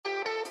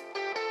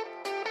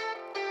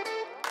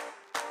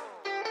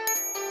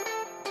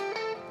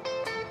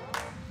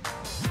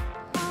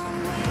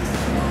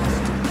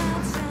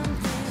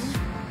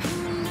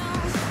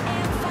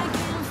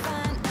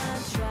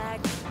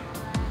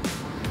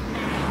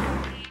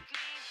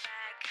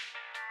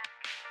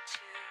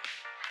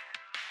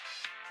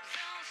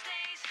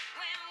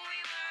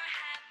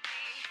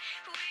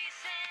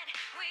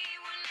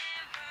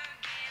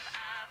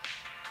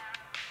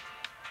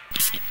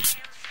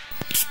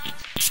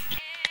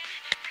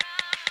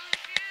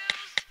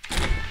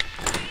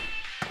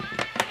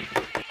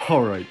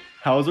Alright,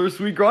 how's our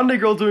sweet Grande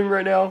girl doing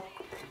right now?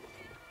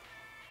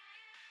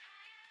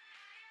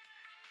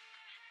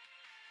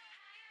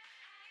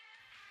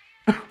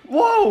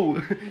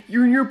 Whoa!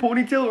 You and your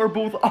ponytail are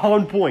both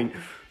on point.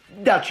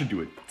 That should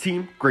do it.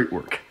 Team, great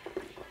work.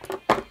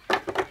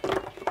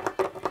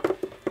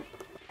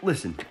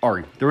 Listen,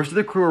 Ari, the rest of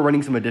the crew are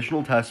running some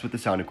additional tests with the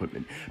sound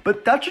equipment,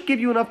 but that should give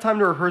you enough time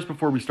to rehearse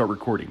before we start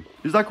recording.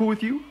 Is that cool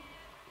with you?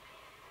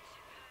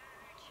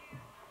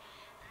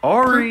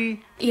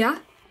 Ari! Yeah?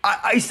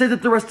 I said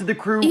that the rest of the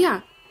crew...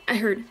 Yeah, I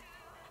heard.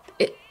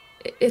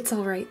 It's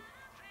alright.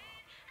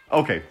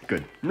 Okay,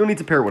 good. No need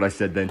to parrot what I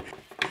said then.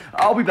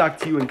 I'll be back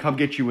to you and come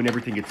get you when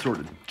everything gets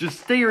sorted.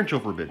 Just stay here and chill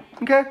for a bit,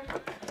 okay?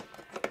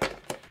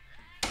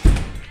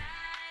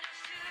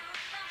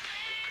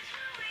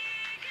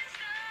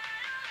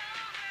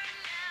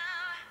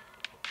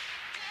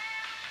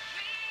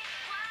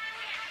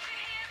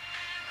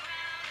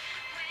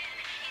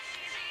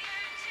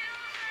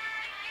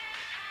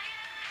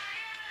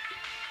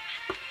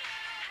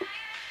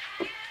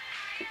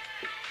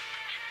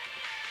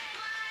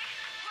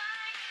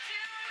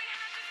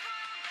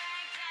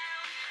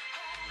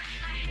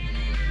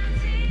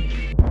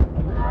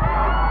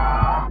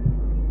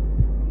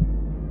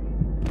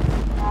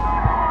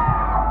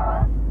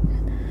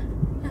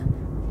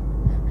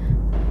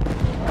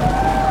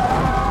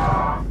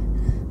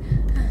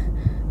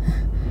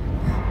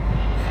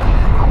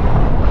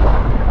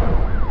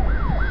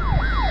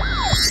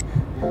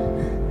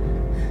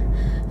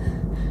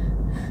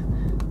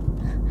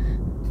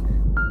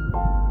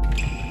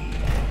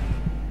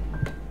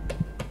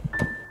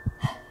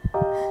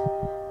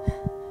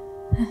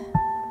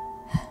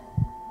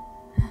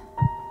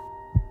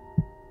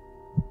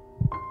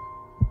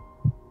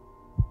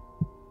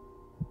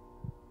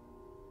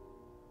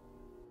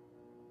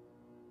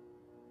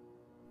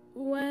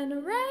 When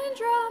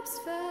raindrops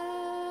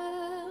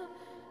fell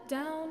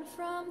down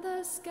from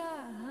the sky,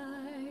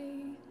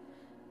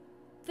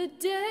 the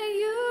day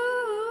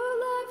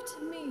you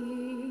left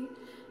me,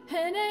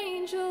 an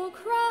angel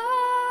cried.